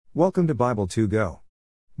Welcome to Bible 2 Go.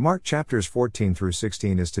 Mark chapters 14 through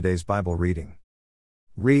 16 is today's Bible reading.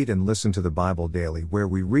 Read and listen to the Bible daily, where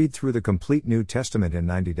we read through the complete New Testament in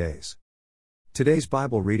 90 days. Today's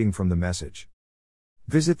Bible reading from the Message.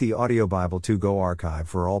 Visit the audio Bible 2 Go archive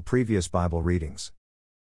for all previous Bible readings.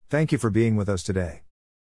 Thank you for being with us today.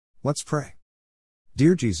 Let's pray.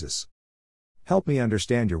 Dear Jesus, help me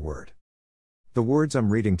understand your word. The words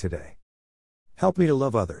I'm reading today. Help me to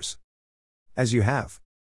love others as you have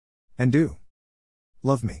and do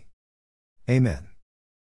love me. Amen.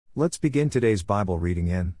 Let's begin today's Bible reading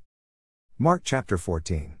in Mark chapter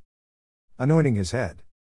 14. Anointing his head.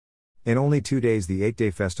 In only 2 days the 8-day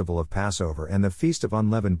festival of Passover and the Feast of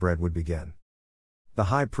Unleavened Bread would begin. The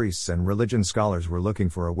high priests and religion scholars were looking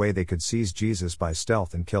for a way they could seize Jesus by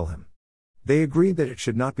stealth and kill him. They agreed that it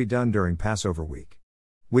should not be done during Passover week.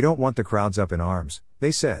 We don't want the crowds up in arms,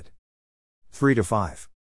 they said. 3-5.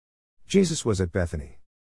 Jesus was at Bethany,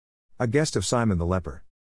 a guest of Simon the leper.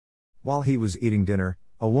 While he was eating dinner,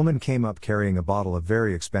 a woman came up carrying a bottle of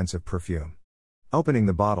very expensive perfume. Opening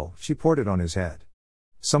the bottle, she poured it on his head.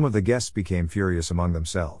 Some of the guests became furious among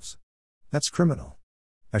themselves. That's criminal.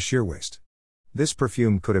 A sheer waste. This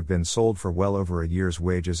perfume could have been sold for well over a year's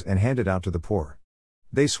wages and handed out to the poor.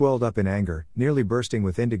 They swelled up in anger, nearly bursting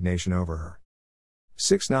with indignation over her.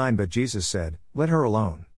 6-9 But Jesus said, "Let her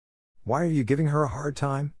alone. Why are you giving her a hard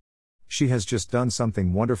time? She has just done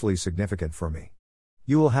something wonderfully significant for me.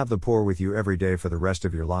 You will have the poor with you every day for the rest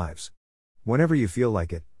of your lives. Whenever you feel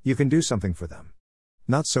like it, you can do something for them.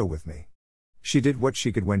 Not so with me. She did what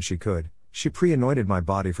she could when she could, she pre-anointed my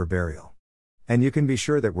body for burial. And you can be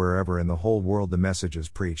sure that wherever in the whole world the message is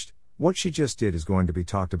preached, what she just did is going to be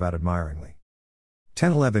talked about admiringly."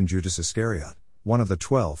 10-11 Judas Iscariot, one of the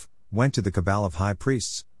 12, went to the cabal of high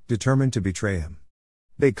priests, determined to betray him.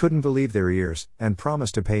 They couldn't believe their ears, and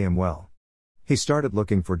promised to pay him well. He started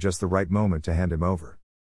looking for just the right moment to hand him over.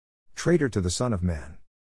 Traitor to the Son of Man.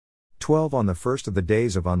 12 On the first of the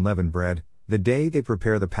days of unleavened bread, the day they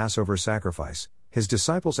prepare the Passover sacrifice, his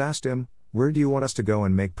disciples asked him, "Where do you want us to go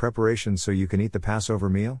and make preparations so you can eat the Passover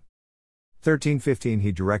meal?" 13-15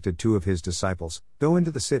 He directed 2 of his disciples, "Go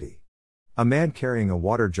into the city. A man carrying a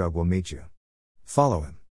water jug will meet you. Follow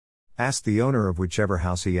him. Ask the owner of whichever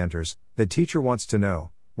house he enters, 'The teacher wants to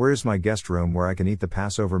know, where is my guest room where I can eat the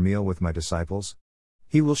Passover meal with my disciples?'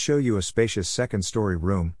 He will show you a spacious second-story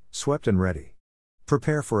room, swept and ready.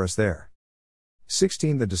 Prepare for us there."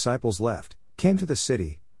 16 The disciples left, came to the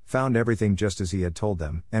city, found everything just as he had told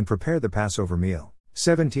them, and prepared the Passover meal.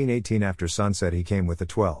 17-18 After sunset he came with the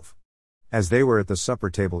 12. As they were at the supper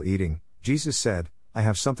table eating, Jesus said, "I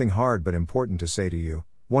have something hard but important to say to you.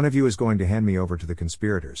 One of you is going to hand me over to the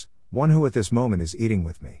conspirators, one who at this moment is eating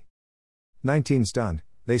with me." 19 Stunned,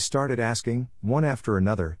 they started asking, one after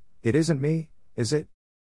another, "It isn't me, is it?"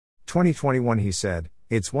 20-21 He said,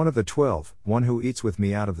 "It's one of the 12, one who eats with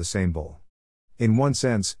me out of the same bowl." In one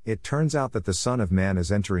sense, it turns out that the Son of Man is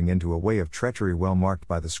entering into a way of treachery well marked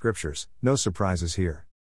by the Scriptures, no surprises here.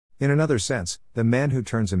 In another sense, the man who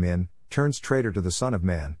turns him in, turns traitor to the Son of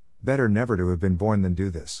Man, better never to have been born than do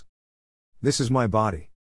this. "This is my body."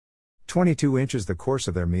 22 Inches The course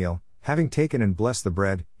of their meal, having taken and blessed the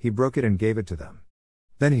bread, he broke it and gave it to them.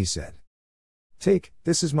 Then he said, "Take,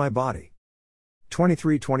 this is my body."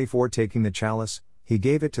 23-24 Taking the chalice, he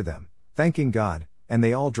gave it to them, thanking God, and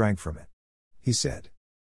they all drank from it. He said,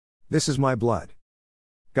 "This is my blood.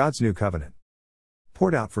 God's new covenant.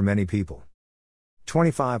 Poured out for many people."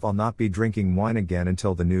 25 I'll not be drinking wine again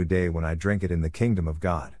until the new day when I drink it in the kingdom of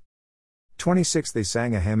God. 26 They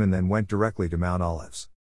sang a hymn and then went directly to Mount Olives.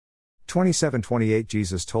 27-28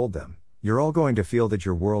 Jesus told them, "You're all going to feel that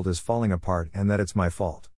your world is falling apart and that it's my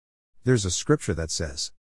fault. There's a scripture that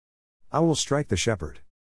says, 'I will strike the shepherd.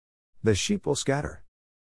 The sheep will scatter.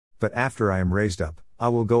 But after I am raised up, I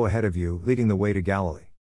will go ahead of you, leading the way to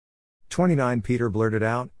Galilee.'" 29 Peter blurted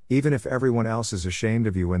out, "Even if everyone else is ashamed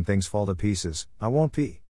of you when things fall to pieces, I won't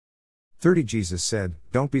be." 30 Jesus said,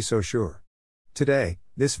 "Don't be so sure. Today,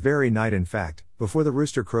 this very night in fact, before the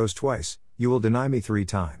rooster crows twice, you will deny me 3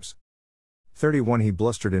 times. 31 He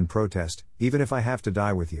blustered in protest, "Even if I have to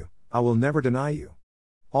die with you, I will never deny you."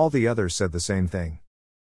 All the others said the same thing.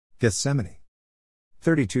 Gethsemane.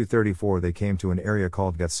 32-34 They came to an area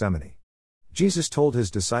called Gethsemane. Jesus told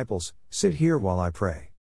his disciples, "Sit here while I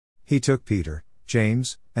pray." He took Peter,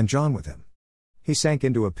 James, and John with him. He sank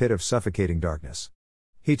into a pit of suffocating darkness.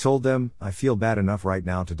 He told them, "I feel bad enough right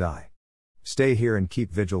now to die. Stay here and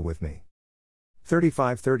keep vigil with me."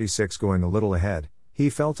 35-36 Going a little ahead, he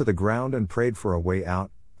fell to the ground and prayed for a way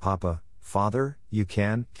out. "Papa, Father, you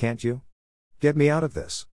can't you? Get me out of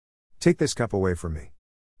this. Take this cup away from me.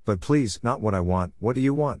 But please, not what I want, what do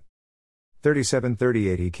you want?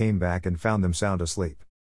 37:38 He came back and found them sound asleep.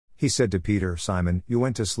 He said to Peter, Simon, you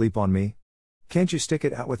went to sleep on me? Can't you stick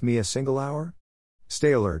it out with me a single hour?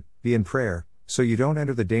 Stay alert, be in prayer, so you don't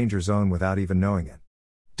enter the danger zone without even knowing it.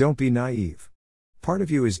 Don't be naive. Part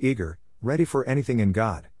of you is eager, ready for anything in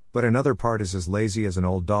God, but another part is as lazy as an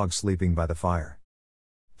old dog sleeping by the fire.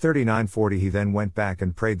 39:40 He then went back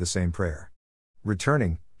and prayed the same prayer.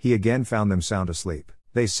 Returning, he again found them sound asleep.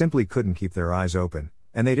 They simply couldn't keep their eyes open,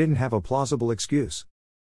 and they didn't have a plausible excuse.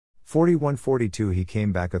 41:42 He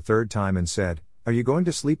came back a third time and said, Are you going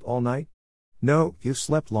to sleep all night? No, you've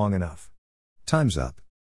slept long enough. Time's up.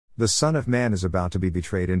 The Son of Man is about to be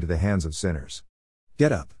betrayed into the hands of sinners.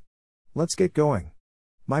 Get up. Let's get going.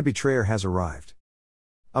 My betrayer has arrived.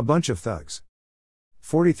 A bunch of thugs.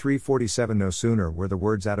 43:47 No sooner were the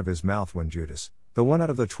words out of his mouth when Judas, the one out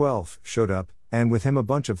of the 12, showed up, and with him a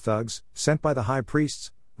bunch of thugs, sent by the high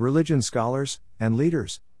priests, religion scholars, and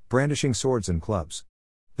leaders, brandishing swords and clubs.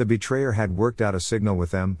 The betrayer had worked out a signal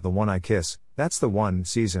with them, the one I kiss, that's the one,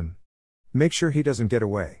 seize him. Make sure he doesn't get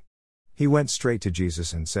away. He went straight to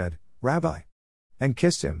Jesus and said, Rabbi, and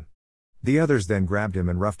kissed him. The others then grabbed him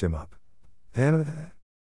and roughed him up. Then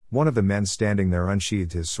one of the men standing there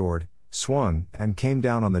unsheathed his sword, swung, and came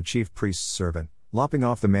down on the chief priest's servant, lopping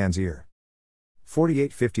off the man's ear.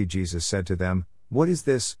 48:50 Jesus said to them, What is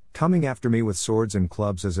this, coming after me with swords and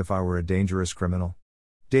clubs as if I were a dangerous criminal?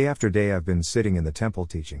 Day after day I've been sitting in the temple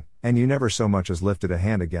teaching, and you never so much as lifted a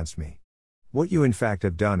hand against me. What you in fact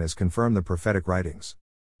have done is confirm the prophetic writings.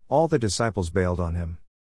 All the disciples bailed on him.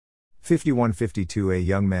 51:52 A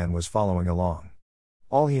young man was following along.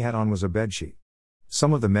 All he had on was a bedsheet.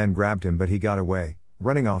 Some of the men grabbed him but he got away,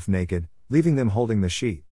 running off naked, leaving them holding the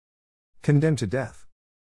sheet. Condemned to death.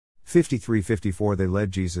 53:54 They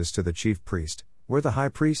led Jesus to the chief priest, where the high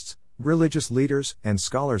priests, religious leaders, and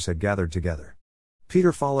scholars had gathered together.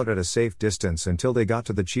 Peter followed at a safe distance until they got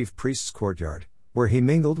to the chief priest's courtyard, where he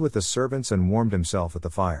mingled with the servants and warmed himself at the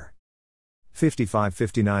fire.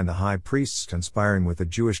 55:59 The high priests conspiring with the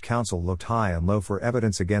Jewish council looked high and low for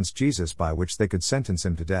evidence against Jesus by which they could sentence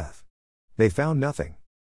him to death. They found nothing.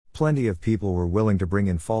 Plenty of people were willing to bring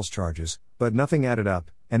in false charges, but nothing added up,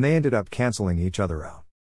 and they ended up canceling each other out.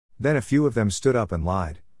 Then a few of them stood up and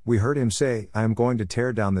lied. We heard him say, I am going to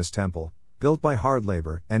tear down this temple, built by hard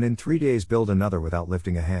labor, and in 3 days build another without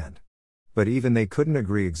lifting a hand. But even they couldn't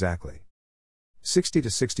agree exactly. 60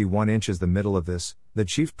 to 61 inches the middle of this, the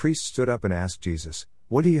chief priest stood up and asked Jesus,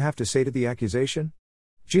 What do you have to say to the accusation?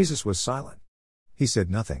 Jesus was silent. He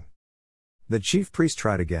said nothing. The chief priest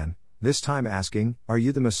tried again, this time asking, Are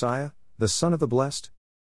you the Messiah, the Son of the Blessed?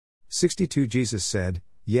 62 Jesus said,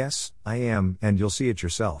 Yes, I am, and you'll see it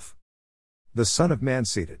yourself. The Son of Man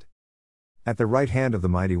seated at the right hand of the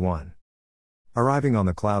Mighty One, arriving on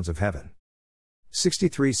the clouds of heaven.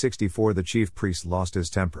 63:64 The chief priest lost his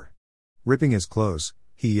temper. Ripping his clothes,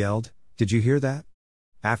 he yelled, Did you hear that?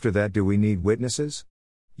 After that, do we need witnesses?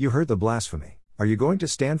 You heard the blasphemy. Are you going to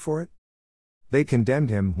stand for it? They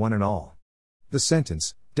condemned him, one and all. The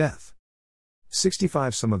sentence, death.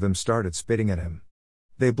 65 Some of them started spitting at him.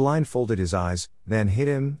 They blindfolded his eyes, then hit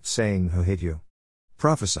him, saying, Who hit you?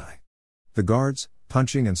 Prophesy. The guards,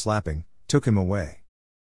 punching and slapping, took him away.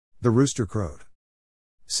 The rooster crowed.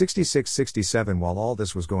 66:67 While all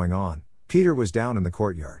this was going on, Peter was down in the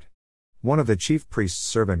courtyard. One of the chief priest's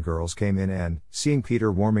servant girls came in and, seeing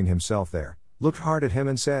Peter warming himself there, looked hard at him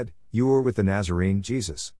and said, You were with the Nazarene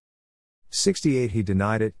Jesus. 68 He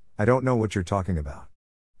denied it, I don't know what you're talking about.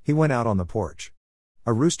 He went out on the porch.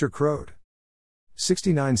 A rooster crowed.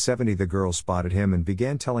 69:70 The girl spotted him and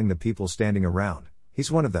began telling the people standing around,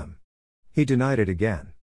 He's one of them. He denied it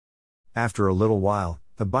again. After a little while,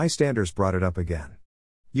 the bystanders brought it up again.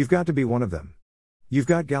 You've got to be one of them. You've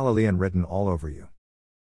got Galilean written all over you.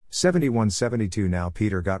 71:72 Now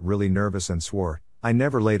Peter got really nervous and swore, I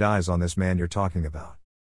never laid eyes on this man you're talking about.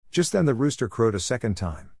 Just then the rooster crowed a second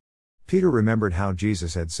time. Peter remembered how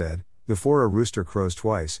Jesus had said, Before a rooster crows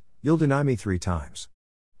twice, you'll deny me 3 times.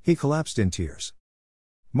 He collapsed in tears.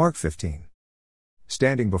 Mark 15.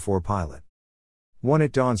 Standing before Pilate. 1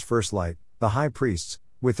 At dawn's first light, the high priests,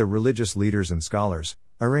 with the religious leaders and scholars,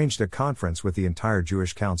 arranged a conference with the entire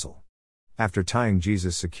Jewish council. After tying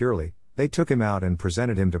Jesus securely, they took him out and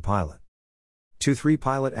presented him to Pilate. 2-3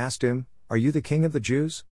 Pilate asked him, Are you the king of the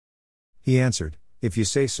Jews? He answered, If you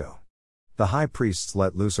say so. The high priests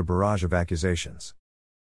let loose a barrage of accusations.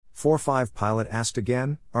 4-5 Pilate asked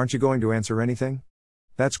again, Aren't you going to answer anything?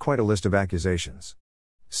 That's quite a list of accusations.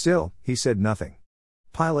 Still, he said nothing.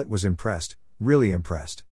 Pilate was impressed, really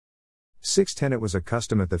impressed. 6-10 It was a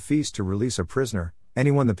custom at the feast to release a prisoner,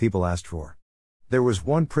 anyone the people asked for. There was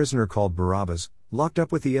one prisoner called Barabbas, locked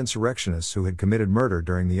up with the insurrectionists who had committed murder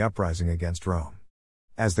during the uprising against Rome.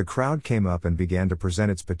 As the crowd came up and began to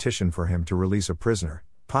present its petition for him to release a prisoner,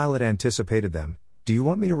 Pilate anticipated them. "Do you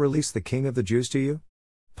want me to release the king of the Jews to you?"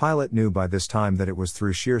 Pilate knew by this time that it was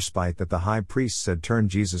through sheer spite that the high priests had turned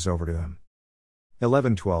Jesus over to him.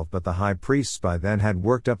 11:12 But the high priests by then had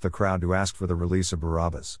worked up the crowd to ask for the release of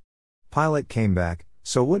Barabbas. Pilate came back,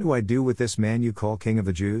 "So what do I do with this man you call king of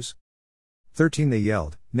the Jews?" 13 They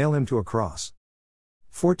yelled, "Nail him to a cross."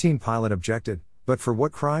 14 Pilate objected, "But for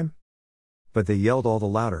what crime?" But they yelled all the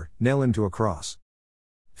louder, "Nail him to a cross."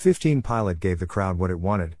 15 Pilate gave the crowd what it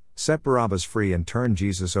wanted, set Barabbas free and turned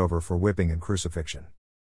Jesus over for whipping and crucifixion.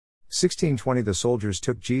 16:20 The soldiers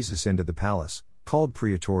took Jesus into the palace, called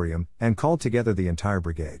Praetorium, and called together the entire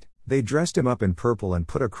brigade. They dressed him up in purple and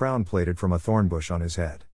put a crown plaited from a thorn bush on his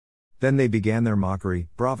head. Then they began their mockery,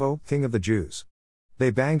 "Bravo, King of the Jews!" They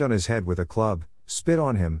banged on his head with a club, spit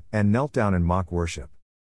on him, and knelt down in mock worship.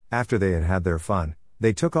 After they had had their fun,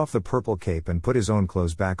 they took off the purple cape and put his own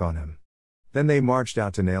clothes back on him. Then they marched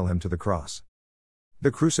out to nail him to the cross. The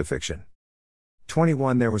crucifixion.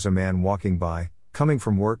 21 There was a man walking by, coming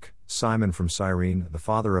from work, Simon from Cyrene, the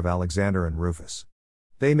father of Alexander and Rufus.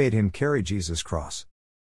 They made him carry Jesus' cross.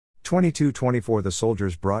 22-24 The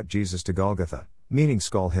soldiers brought Jesus to Golgotha, meaning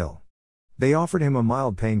Skull Hill. They offered him a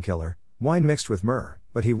mild painkiller, wine mixed with myrrh,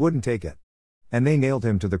 but he wouldn't take it. And they nailed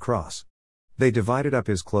him to the cross. They divided up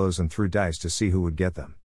his clothes and threw dice to see who would get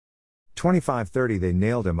them. 25-30 They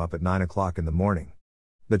nailed him up at 9 o'clock in the morning.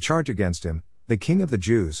 The charge against him, the King of the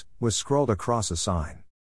Jews, was scrawled across a sign.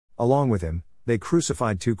 Along with him, they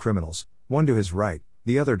crucified two criminals, one to his right,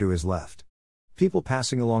 the other to his left. People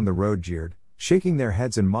passing along the road jeered, shaking their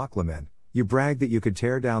heads in mock lament, "You bragged that you could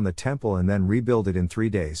tear down the temple and then rebuild it in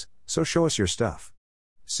 3 days, so show us your stuff.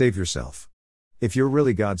 Save yourself. If you're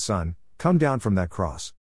really God's son, come down from that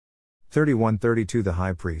cross." 31-32 The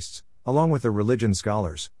high priests, along with the religion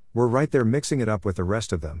scholars, were right there mixing it up with the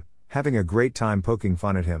rest of them, having a great time poking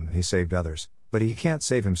fun at him. He saved others, but he can't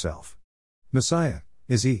save himself. Messiah,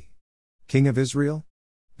 is he King of Israel?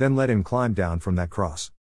 Then let him climb down from that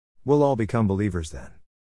cross. We'll all become believers then.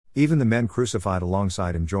 Even the men crucified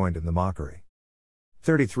alongside him joined in the mockery.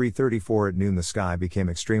 33-34 At noon the sky became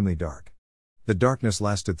extremely dark. The darkness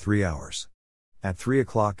lasted 3 hours. At 3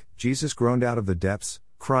 o'clock, Jesus groaned out of the depths,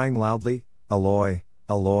 crying loudly, "Eloi,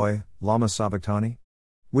 Eloi, lama sabachthani?"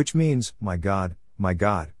 Which means, my God,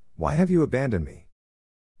 why have you abandoned me?"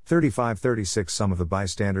 35-36 Some of the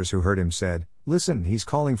bystanders who heard him said, "Listen, he's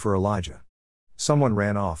calling for Elijah." Someone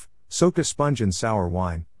ran off, soaked a sponge in sour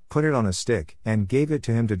wine, put it on a stick, and gave it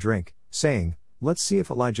to him to drink, saying, "Let's see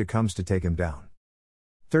if Elijah comes to take him down."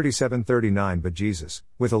 37-39 But Jesus,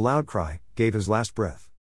 with a loud cry, gave his last breath.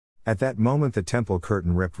 At that moment the temple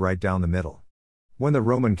curtain ripped right down the middle. When the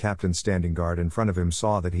Roman captain standing guard in front of him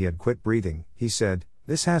saw that he had quit breathing, he said,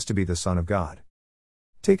 "This has to be the Son of God."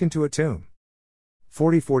 Taken to a tomb.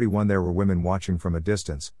 40-41 There were women watching from a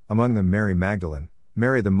distance, among them Mary Magdalene,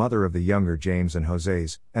 Mary the mother of the younger James and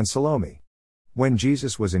Joses, and Salome. When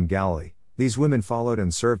Jesus was in Galilee, these women followed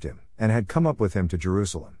and served him, and had come up with him to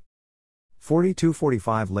Jerusalem.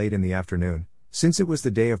 42-45 Late in the afternoon, since it was the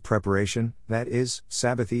day of preparation, that is,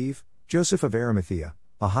 Sabbath Eve, Joseph of Arimathea,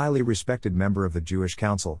 a highly respected member of the Jewish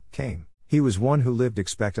council, came. He was one who lived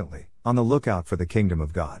expectantly, on the lookout for the kingdom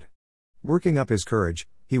of God. Working up his courage,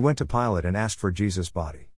 he went to Pilate and asked for Jesus'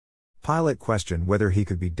 body. Pilate questioned whether he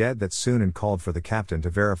could be dead that soon and called for the captain to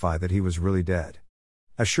verify that he was really dead.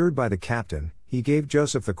 Assured by the captain, he gave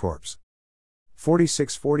Joseph the corpse.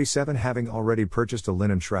 46-47 Having already purchased a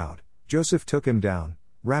linen shroud, Joseph took him down,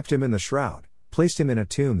 wrapped him in the shroud, placed him in a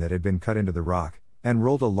tomb that had been cut into the rock, and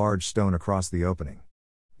rolled a large stone across the opening.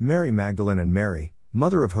 Mary Magdalene and Mary,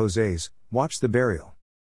 mother of Joses, watched the burial.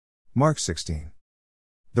 Mark 16.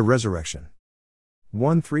 The resurrection.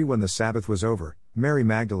 1-3 When the Sabbath was over, Mary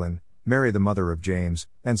Magdalene, Mary the mother of James,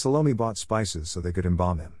 and Salome bought spices so they could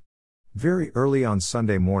embalm him. Very early on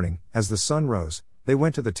Sunday morning, as the sun rose, they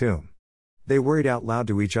went to the tomb. They worried out loud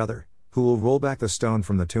to each other, "Who will roll back the stone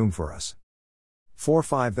from the tomb for us?"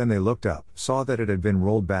 4-5 Then they looked up, saw that it had been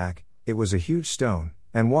rolled back, it was a huge stone,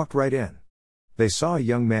 and walked right in. They saw a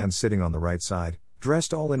young man sitting on the right side,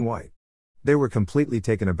 dressed all in white. They were completely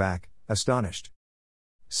taken aback, astonished.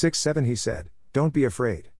 6-7 He said, "Don't be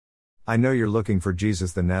afraid. I know you're looking for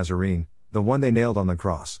Jesus the Nazarene, the one they nailed on the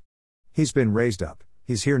cross. He's been raised up,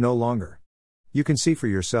 he's here no longer. You can see for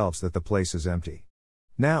yourselves that the place is empty.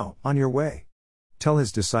 Now, on your way. Tell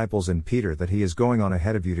his disciples and Peter that he is going on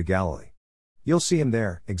ahead of you to Galilee. You'll see him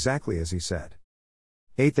there, exactly as he said."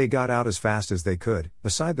 8 They got out as fast as they could,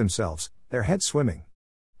 beside themselves, their heads swimming.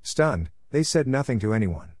 Stunned, They said nothing to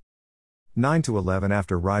anyone. 9 to 11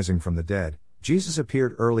 After rising from the dead, Jesus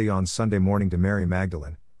appeared early on Sunday morning to Mary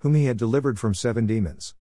Magdalene, whom he had delivered from 7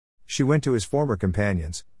 demons. She went to his former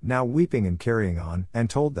companions, now weeping and carrying on, and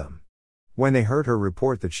told them. When they heard her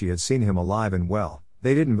report that she had seen him alive and well,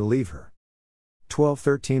 they didn't believe her.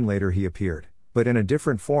 12:13 Later he appeared, but in a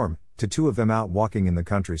different form, to 2 of them out walking in the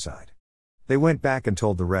countryside. They went back and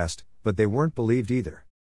told the rest, but they weren't believed either.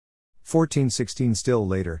 14:16 Still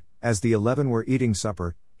later, as the 11 were eating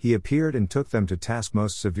supper, he appeared and took them to task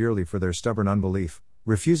most severely for their stubborn unbelief,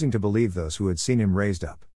 refusing to believe those who had seen him raised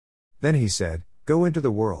up. Then he said, "Go into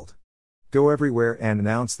the world. Go everywhere and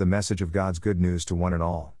announce the message of God's good news to one and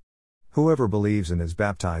all. Whoever believes and is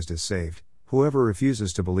baptized is saved, whoever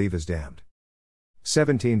refuses to believe is damned."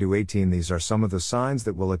 17 to 18 These are some of the signs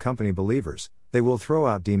that will accompany believers: they will throw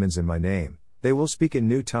out demons in my name, they will speak in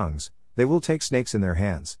new tongues, they will take snakes in their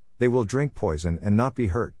hands, they will drink poison and not be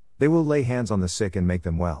hurt, they will lay hands on the sick and make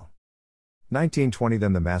them well. 19:20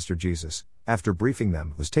 Then the Master Jesus, after briefing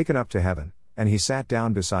them, was taken up to heaven, and he sat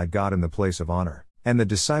down beside God in the place of honor, and the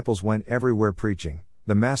disciples went everywhere preaching,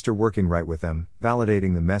 the Master working right with them,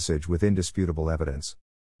 validating the message with indisputable evidence.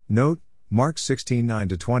 Note, Mark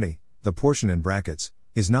 16:9-20, the portion in brackets,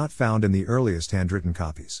 is not found in the earliest handwritten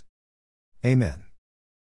copies. Amen.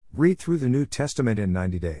 Read through the New Testament in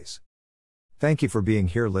 90 days. Thank you for being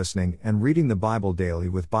here listening and reading the Bible daily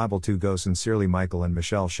with Bible2Go. Sincerely, Michael and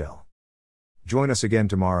Michelle Schell. Join us again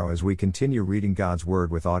tomorrow as we continue reading God's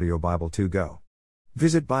Word with audio Bible2Go.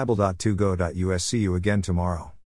 Visit bible.2go.us. See you again tomorrow.